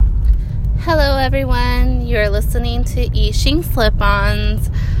everyone. You're listening to Yixing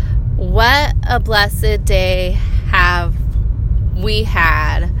Slip-Ons. What a blessed day have we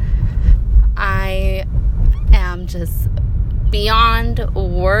had. I am just beyond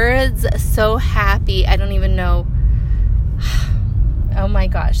words, so happy. I don't even know. Oh my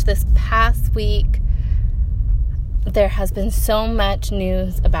gosh, this past week there has been so much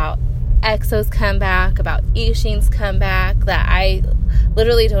news about EXO's comeback, about Yixing's comeback, that I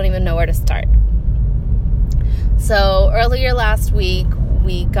literally don't even know where to start. So earlier last week,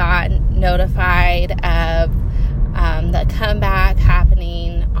 we got notified of the comeback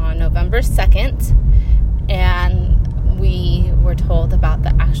happening on November 2nd, and we were told about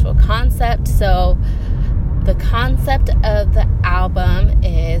the actual concept. So the concept of the album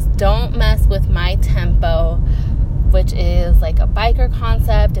is Don't Mess With My Tempo, which is like a biker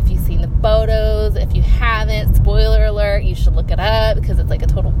concept. If you've seen the photos, if you haven't, spoiler alert, you should look it up because it's like a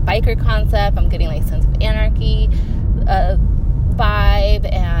total biker concept. I'm getting like Sons of Anarchy vibe,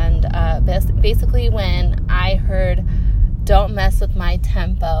 and basically when I heard Don't Mess With My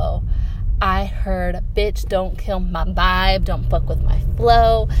Tempo, I heard, bitch, don't kill my vibe, don't fuck with my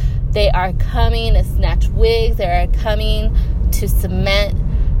flow. They are coming to snatch wigs. They are coming to cement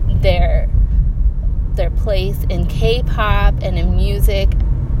their place in K-pop and in music,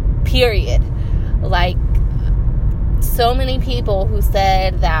 period. Like, so many people who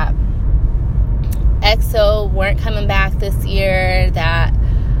said that EXO weren't coming back this year, that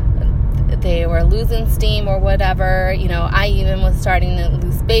they were losing steam or whatever. You know, I even was starting to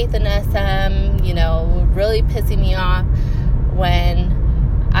lose faith in SM, you know, really pissing me off when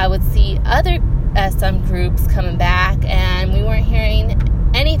I would see other SM groups coming back and we weren't hearing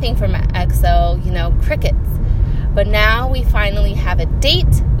anything from EXO, you know, crickets. But now we finally have a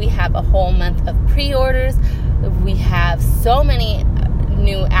date. We have a whole month of pre-orders. We have so many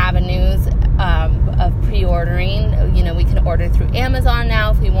new avenues of pre-ordering. You know, we can order through Amazon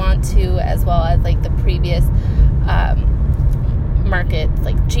now if we want to, as well as like the previous markets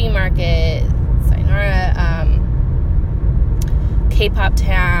like G Market, Sayonara, K-Pop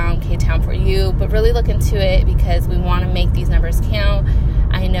Town, K-Town for You. But really look into it because we want to make these numbers count.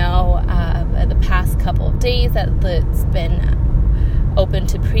 I know the past couple of days that it's been open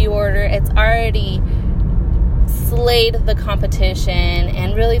to pre-order. It's already slayed the competition,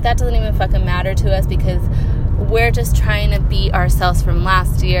 and really that doesn't even fucking matter to us because we're just trying to beat ourselves from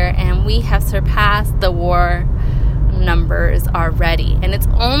last year, and we have surpassed the war numbers already. And it's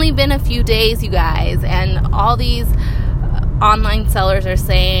only been a few days, you guys, and all these online sellers are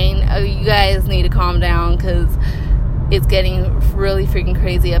saying, oh, you guys need to calm down because it's getting really freaking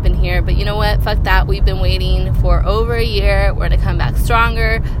crazy up in here. But you know what? Fuck that. We've been waiting for over a year. We're going to come back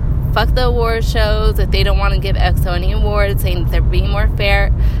stronger. Fuck the award shows. If they don't want to give EXO any awards, saying that they're being more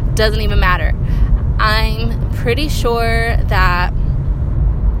fair, doesn't even matter. I'm pretty sure that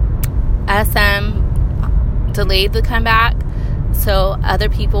SM delayed the comeback so other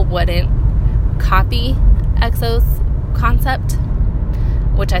people wouldn't copy EXO's concept,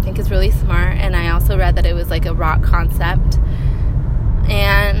 which I think is really smart. And I also read that it was like a rock concept.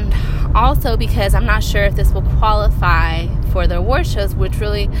 And also because I'm not sure if this will qualify for the award shows, which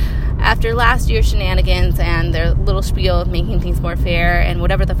really, after last year's shenanigans and their little spiel of making things more fair and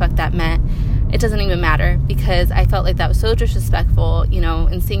whatever the fuck that meant, it doesn't even matter because I felt like that was so disrespectful, you know,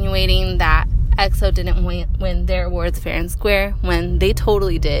 insinuating that EXO didn't win their awards fair and square when they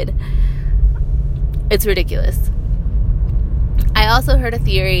totally did. It's ridiculous. I also heard a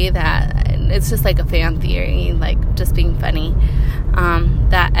theory that, it's just like a fan theory, like just being funny,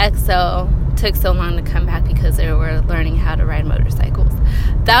 that EXO took so long to come back because they were learning how to ride motorcycles.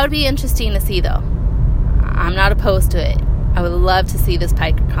 That would be interesting to see, though. I'm not opposed to it. I would love to see this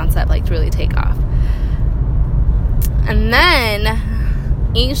biker concept like really take off. And then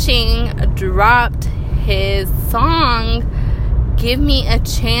Yixing dropped his song Give Me a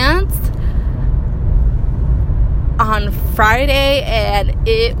Chance on Friday, and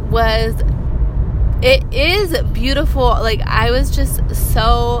it is beautiful. Like, I was just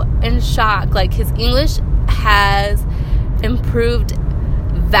so in shock. Like, his English has improved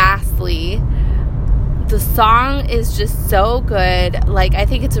vastly. The song is just so good. Like, I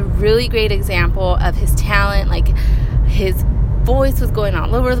think it's a really great example of his talent. Like, his voice was going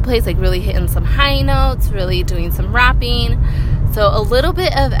all over the place, like really hitting some high notes, really doing some rapping. So a little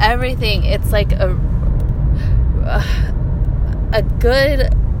bit of everything. It's like a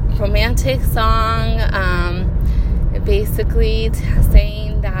good romantic song, basically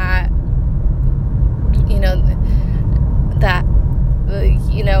saying that,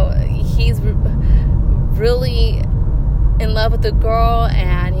 he's really in love with the girl,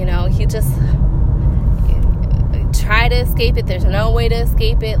 and he just to escape it. There's no way to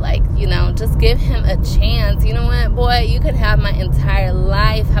escape it. Like, just give him a chance. You know what, boy? You could have my entire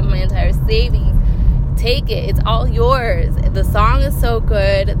life, have my entire savings. Take it. It's all yours. The song is so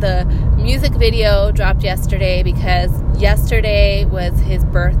good. The music video dropped yesterday because yesterday was his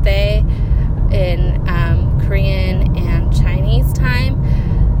birthday in Korean and Chinese time,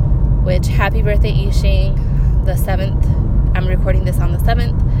 which happy birthday, Yixing. The 7th. I'm recording this on the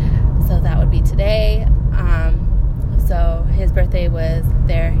 7th, so that would be today. So his birthday was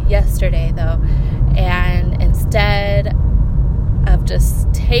there yesterday, though, and instead of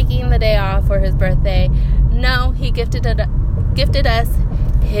just taking the day off for his birthday, no, he gifted us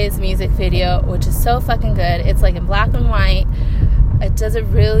his music video, which is so fucking good. It's like in black and white. It does a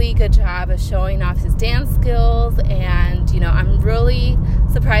really good job of showing off his dance skills, and I'm really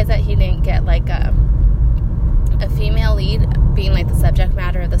surprised that he didn't get like a female lead being like the subject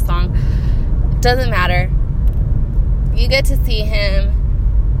matter of the song. Doesn't matter. You get to see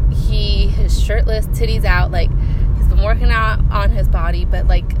him. His shirtless, titties out. Like, he's been working out on his body, but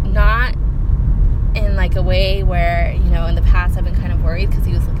like not in like a way where, in the past I've been kind of worried because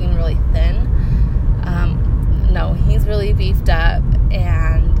he was looking really thin. No, he's really beefed up,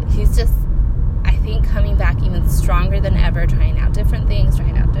 and he's just, I think, coming back even stronger than ever, trying out different things,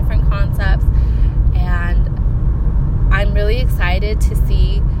 trying out different concepts, and I'm really excited to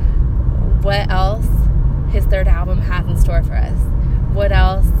see what else his third album has in store for us. What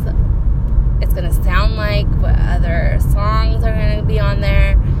else it's going to sound like, what other songs are going to be on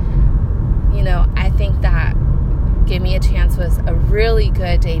there. I think that Give Me a Chance was a really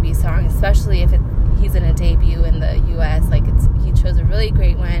good debut song, especially if he's in a debut in the US. Like, he chose a really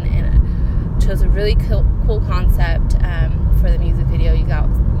great one and chose a really cool concept for the music video. You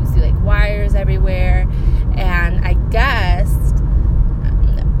see like wires everywhere, and I guess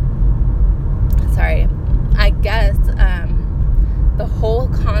the whole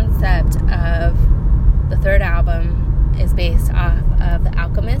concept of the third album is based off of The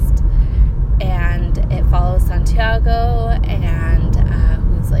Alchemist, and it follows Santiago, and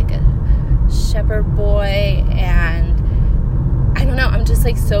who's like a shepherd boy, and I don't know, I'm just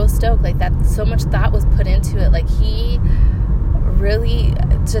like so stoked. Like, that so much thought was put into it. Like, he really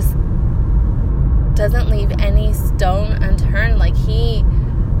just doesn't leave any stone unturned. Like, he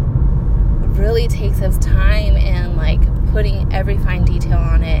really takes his time and like putting every fine detail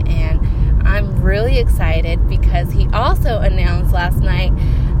on it, and I'm really excited because he also announced last night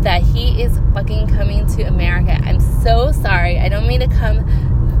that he is fucking coming to America. I'm so sorry. I don't mean to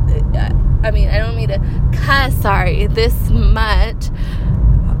cuss, sorry, this much.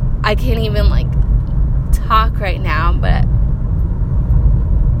 I can't even like talk right now, but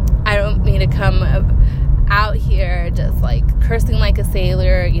I don't mean to come out here just like cursing like a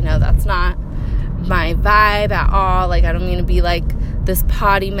sailor. That's not my vibe at all. Like, I don't mean to be like this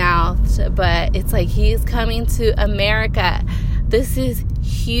potty mouthed, but it's like he's coming to America. This is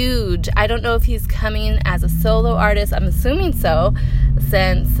huge. I don't know if he's coming as a solo artist. I'm assuming so,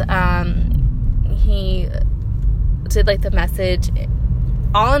 since he did like the message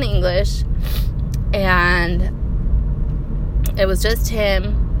all in English, and it was just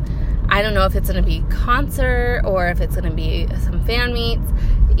him. I don't know if it's going to be a concert or if it's going to be some fan meets.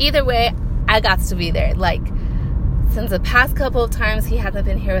 Either way, I got to be there. Like, since the past couple of times he hasn't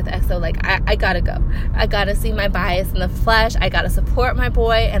been here with EXO, like, I gotta go. I gotta see my bias in the flesh. I gotta support my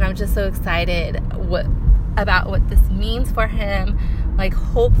boy, and I'm just so excited about what this means for him. Like,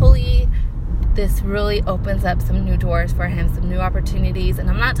 hopefully this really opens up some new doors for him, some new opportunities. And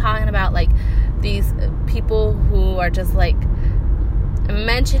I'm not talking about like these people who are just like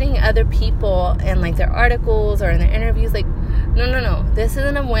mentioning other people in like their articles or in their interviews. Like, no, this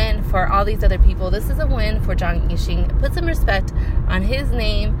isn't a win for all these other people. This is a win for Jang Yixing. Put some respect on his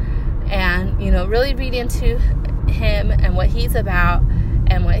name, and really read into him and what he's about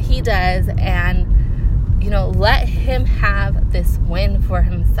and what he does, and let him have this win for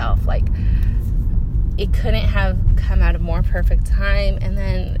himself. Like, it couldn't have come at a more perfect time. And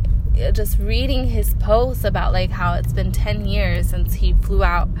then just reading his posts about like how it's been 10 years since he flew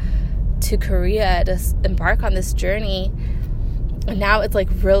out to Korea to embark on this journey, and now it's like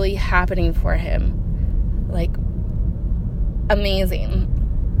really happening for him. Like, amazing.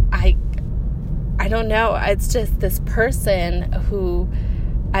 I don't know. It's just this person who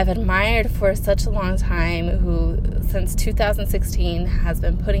I've admired for such a long time, who since 2016 has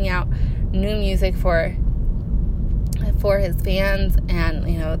been putting out new music for his fans, and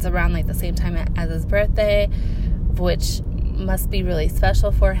it's around like the same time as his birthday, which must be really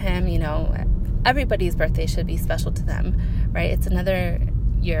special for him. Everybody's birthday should be special to them, right? It's another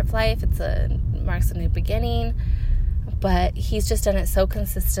year of life. Marks a new beginning. but he's just done it so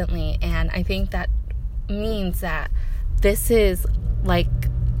consistently, and I think that means that this is like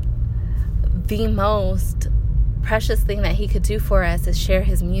the most precious thing that he could do for us is share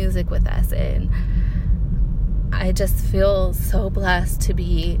his music with us. And I just feel so blessed to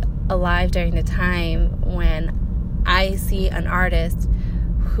be alive during the time when I see an artist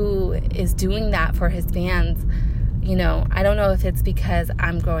who is doing that for his fans. You know, I don't know if it's because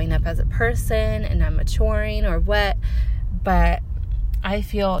I'm growing up as a person and I'm maturing or what, but I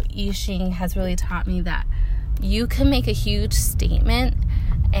feel Yixing has really taught me that you can make a huge statement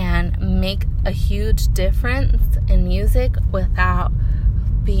and make a huge difference in music without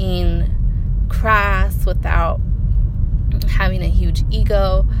being crass, without having a huge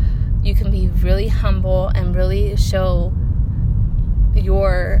ego. You can be really humble and really show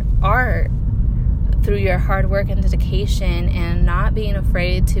your art through your hard work and dedication, and not being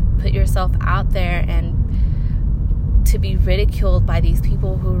afraid to put yourself out there and to be ridiculed by these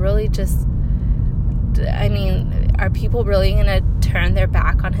people who really just, I mean, are people really going to turn their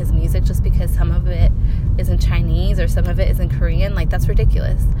back on his music just because some of it is in Chinese or some of it is in Korean? Like, that's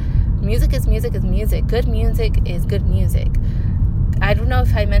ridiculous. Music is music is music. Good music is good music. I don't know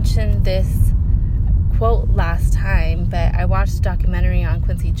if I mentioned this quote last time, but I watched a documentary on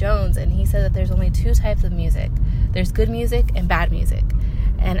Quincy Jones, and he said that there's only two types of music. There's good music and bad music.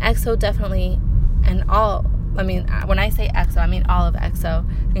 And EXO definitely, and all, I mean, when I say EXO, I mean all of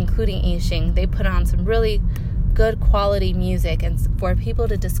EXO, including Yixing, they put on some really good quality music, and for people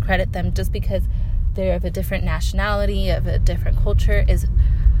to discredit them just because they're of a different nationality, of a different culture, is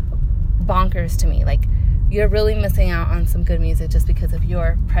bonkers to me. Like, you're really missing out on some good music just because of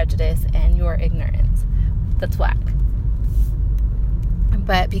your prejudice and your ignorance. That's whack.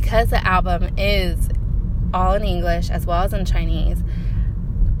 But because the album is all in English as well as in Chinese,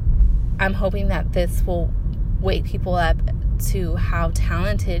 I'm hoping that this will wake people up to how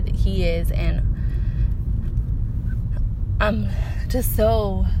talented he is, and I'm just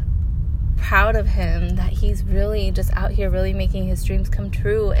so proud of him that he's really just out here really making his dreams come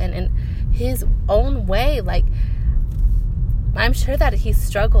true, and in his own way. Like, I'm sure that he's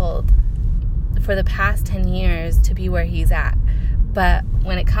struggled for the past 10 years to be where he's at, but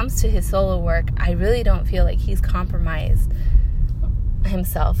when it comes to his solo work, I really don't feel like he's compromised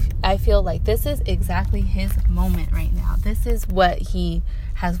himself. I feel like this is exactly his moment right now. This is what he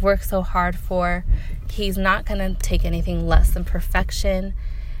has worked so hard for. He's not going to take anything less than perfection,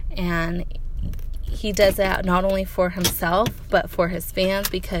 and he does that not only for himself but for his fans,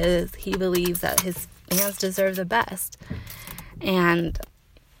 because he believes that his fans deserve the best. And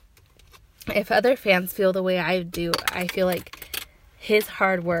if other fans feel the way I do, I feel like his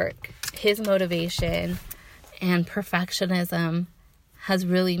hard work, his motivation, and perfectionism has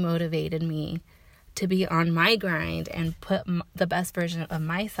really motivated me to be on my grind and put the best version of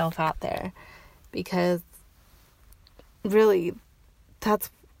myself out there, because really that's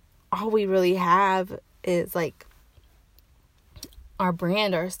all we really have is like our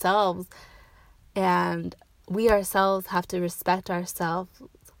brand, ourselves, and we ourselves have to respect ourselves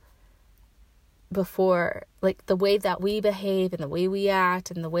before, like, the way that we behave and the way we act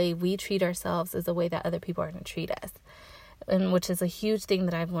and the way we treat ourselves is the way that other people are going to treat us. And which is a huge thing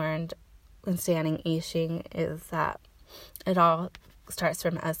that I've learned in standing Yixing, is that it all starts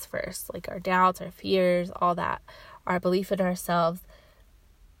from us first. Like, our doubts, our fears, all that, our belief in ourselves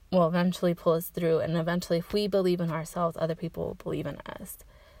will eventually pull us through, and eventually if we believe in ourselves, other people will believe in us.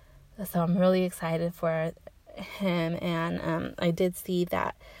 So I'm really excited for him, and I did see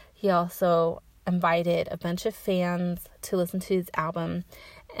that he also invited a bunch of fans to listen to his album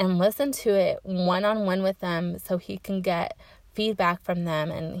and listen to it one-on-one with them so he can get feedback from them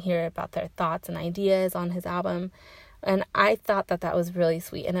and hear about their thoughts and ideas on his album. And I thought that that was really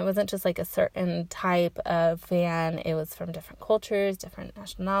sweet. And it wasn't just like a certain type of fan. It was from different cultures, different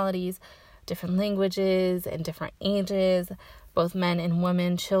nationalities, different languages, and different ages, both men and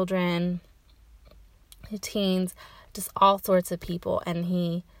women, children, teens, just all sorts of people. And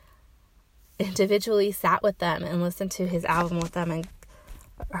he individually sat with them and listened to his album with them and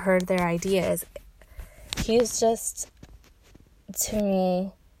heard their ideas. He's just, to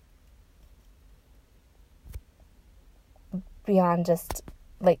me, beyond just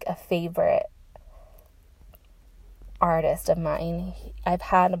like a favorite artist of mine. I've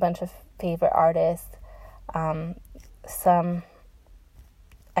had a bunch of favorite artists. Some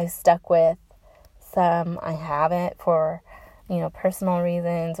I stuck with, some I haven't for, personal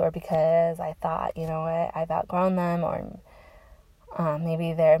reasons, or because I thought, what, I've outgrown them, or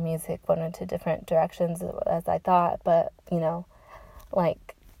maybe their music went into different directions as I thought. But,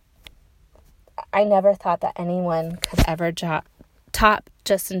 I never thought that anyone could ever top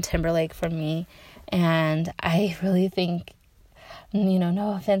Justin Timberlake for me. And I really think,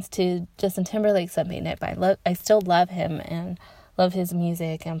 no offense to Justin Timberlake someday, but I still love him and love his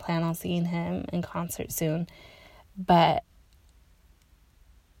music and plan on seeing him in concert soon. But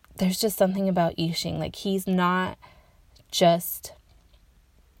there's just something about Yixing. Like, he's not just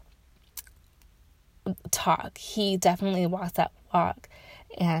talk. He definitely walks that walk,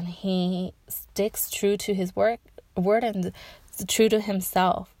 and he sticks true to his word and true to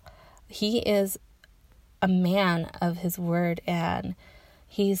himself. He is a man of his word, and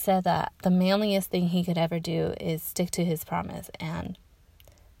he said that the manliest thing he could ever do is stick to his promise. And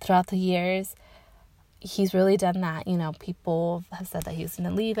throughout the years, he's really done that. People have said that he's going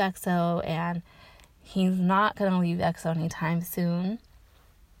to leave EXO, and he's not going to leave EXO anytime soon.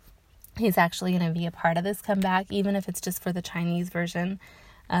 He's actually going to be a part of this comeback, even if it's just for the Chinese version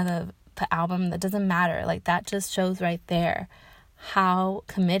of the album. That doesn't matter. Like, that just shows right there how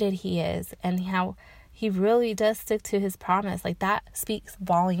committed he is and how he really does stick to his promise. Like, that speaks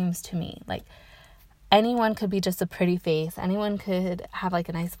volumes to me. Like, anyone could be just a pretty face. Anyone could have, like,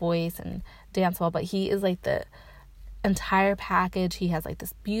 a nice voice and dance well, but he is, like, the entire package. He has, like,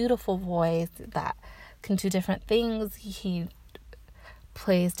 this beautiful voice that can do different things. He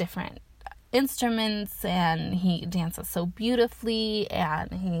plays different instruments, and he dances so beautifully,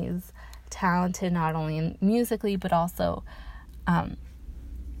 and he's talented not only musically but also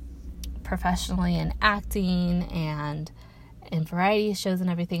professionally in acting and in variety shows and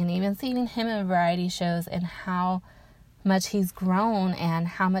everything. And even seeing him in variety shows and how much he's grown and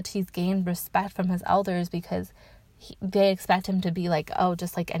how much he's gained respect from his elders, because they expect him to be like,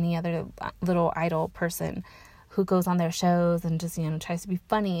 just like any other little idol person who goes on their shows and just, tries to be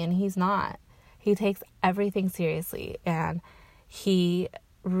funny. And he's not. He takes everything seriously, and he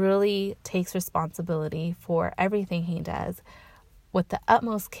really takes responsibility for everything he does with the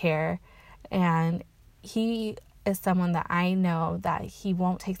utmost care. And he is someone that I know that he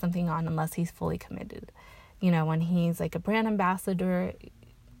won't take something on unless he's fully committed. When he's like a brand ambassador,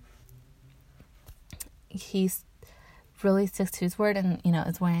 he really sticks to his word, and,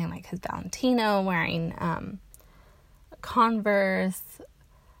 is wearing like his Valentino, wearing Converse,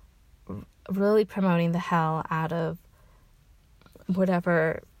 really promoting the hell out of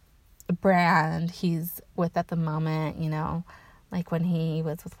whatever brand he's with at the moment. Like when he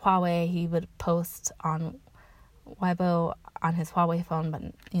was with Huawei, he would post on Weibo on his Huawei phone, but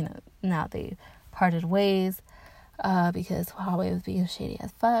now they parted ways because Huawei was being shady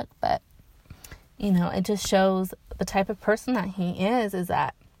as fuck. But it just shows the type of person that he is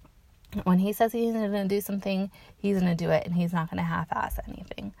that when he says he's going to do something, he's going to do it, and he's not going to half-ass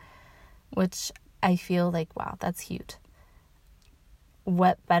anything, which I feel like, wow, that's huge.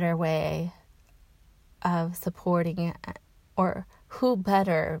 What better way of supporting, or who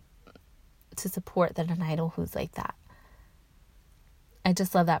better to support than an idol who's like that? I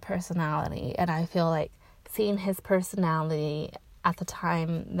just love that personality, and I feel like seeing his personality at the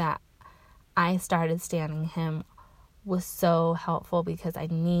time that I started standing him was so helpful, because I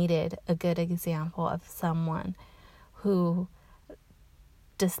needed a good example of someone who,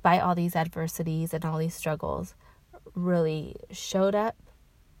 despite all these adversities and all these struggles, really showed up,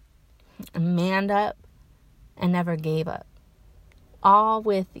 manned up, and never gave up. All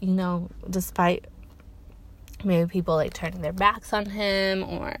with, despite maybe people like turning their backs on him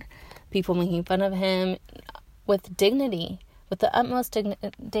or people making fun of him, with dignity, with the utmost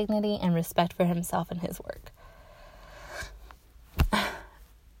dignity and respect for himself and his work.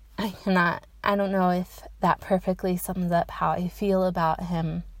 I don't know if that perfectly sums up how I feel about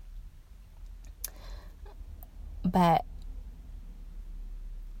him, but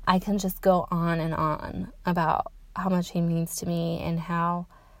I can just go on and on about how much he means to me and how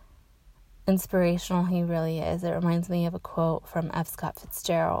inspirational he really is. It reminds me of a quote from F. Scott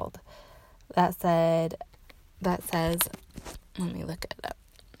Fitzgerald that says, let me look it up,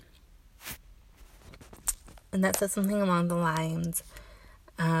 and that says something along the lines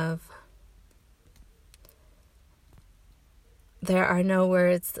of, there are no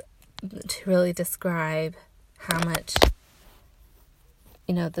words to really describe how much,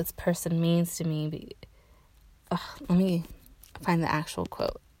 this person means to me. Let me find the actual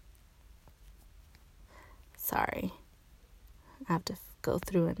quote. Sorry. I have to go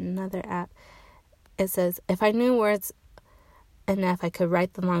through another app. It says, if I knew words enough, I could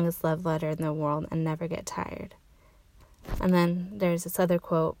write the longest love letter in the world and never get tired. And then there's this other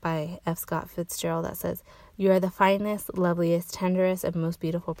quote by F. Scott Fitzgerald that says, you are the finest, loveliest, tenderest, and most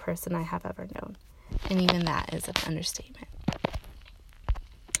beautiful person I have ever known. And even that is an understatement.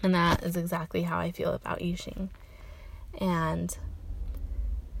 And that is exactly how I feel about Yixing. And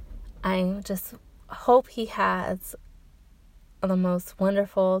I just hope he has the most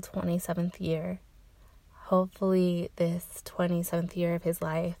wonderful 27th year. Hopefully this 27th year of his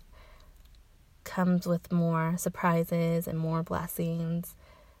life comes with more surprises and more blessings,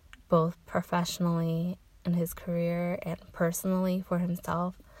 both professionally in his career and personally for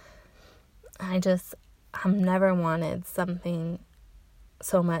himself. I've never wanted something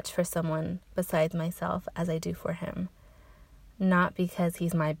so much for someone besides myself as I do for him. Not because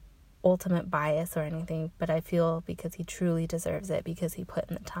he's my ultimate bias or anything, but I feel because he truly deserves it, because he put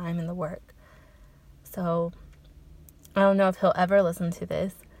in the time and the work. So I don't know if he'll ever listen to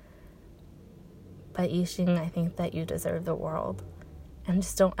this, but Yixing, I think that you deserve the world. And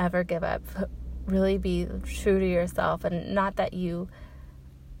just don't ever give up. Really be true to yourself, and not that you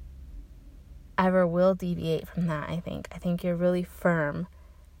ever will deviate from that. I think you're really firm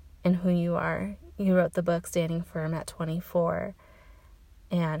in who you are. You wrote the book Standing Firm at 24,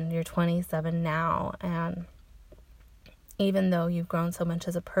 and you're 27 now, and even though you've grown so much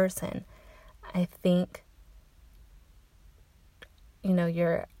as a person, I think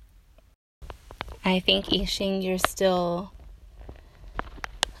Yixing, you're still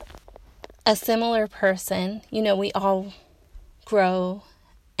a similar person. We all grow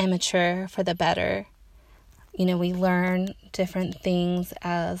and mature for the better. We learn different things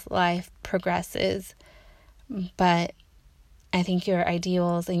as life progresses, but I think your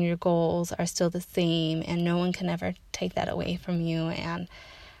ideals and your goals are still the same, and no one can ever take that away from you. And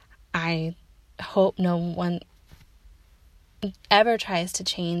I hope no one ever tries to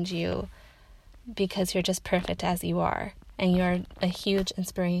change you, because you're just perfect as you are. And you're a huge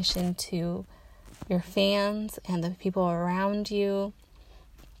inspiration to your fans and the people around you.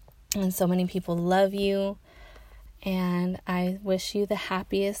 And so many people love you. And I wish you the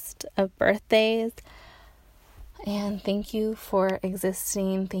happiest of birthdays. And thank you for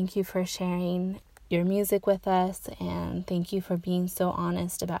existing. Thank you for sharing your music with us. And thank you for being so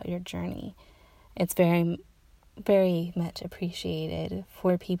honest about your journey. It's very, very much appreciated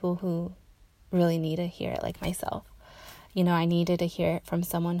for people who really need to hear it, like myself. I needed to hear it from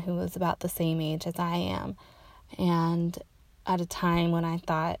someone who was about the same age as I am. And at a time when I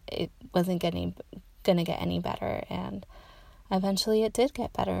thought it wasn't going to get any better. And eventually it did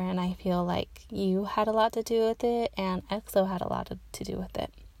get better, and I feel like you had a lot to do with it, and EXO had a lot to do with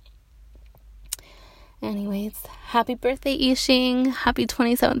it. Anyways, happy birthday, Yixing. Happy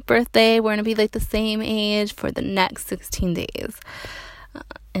 27th birthday. We're going to be like the same age for the next 16 days.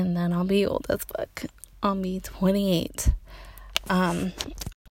 And then I'll be old as fuck. I'll be 28. I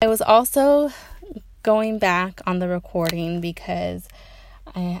was also going back on the recording because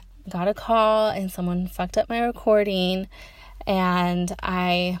I got a call and someone fucked up my recording, and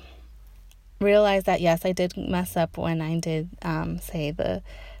I realized that yes, I did mess up when I did say the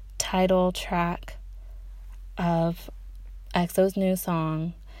title track of EXO's new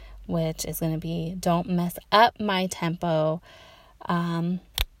song, which is going to be Don't Mess Up My Tempo.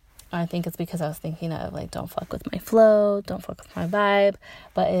 I think it's because I was thinking of don't fuck with my flow, don't fuck with my vibe,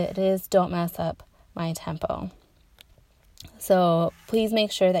 but it is Don't Mess Up My Tempo. So please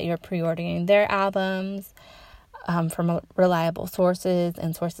make sure that you're pre-ordering their albums from reliable sources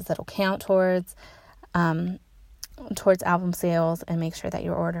and sources that will count towards album sales, and make sure that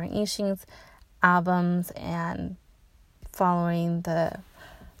you're ordering Yixing's albums and following the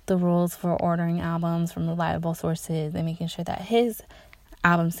rules for ordering albums from reliable sources, and making sure that his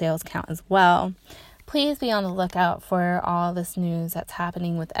album sales count as well. Please be on the lookout for all this news that's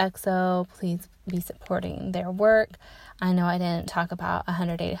happening with EXO. Please be supporting their work. I know I didn't talk about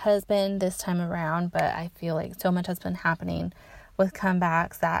 100-Day Husband this time around, but I feel like so much has been happening with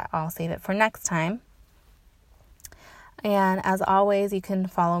comebacks that I'll save it for next time. And as always, you can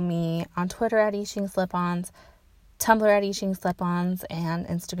follow me on Twitter at Yixing Slip-Ons, Tumblr at Yixing Slip-Ons, and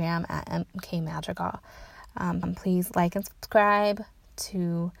Instagram at mkmadrigal. Please like and subscribe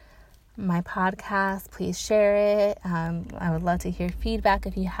to my podcast. Please share it. I would love to hear feedback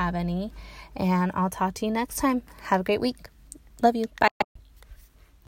if you have any. And I'll talk to you next time. Have a great week. Love you. Bye.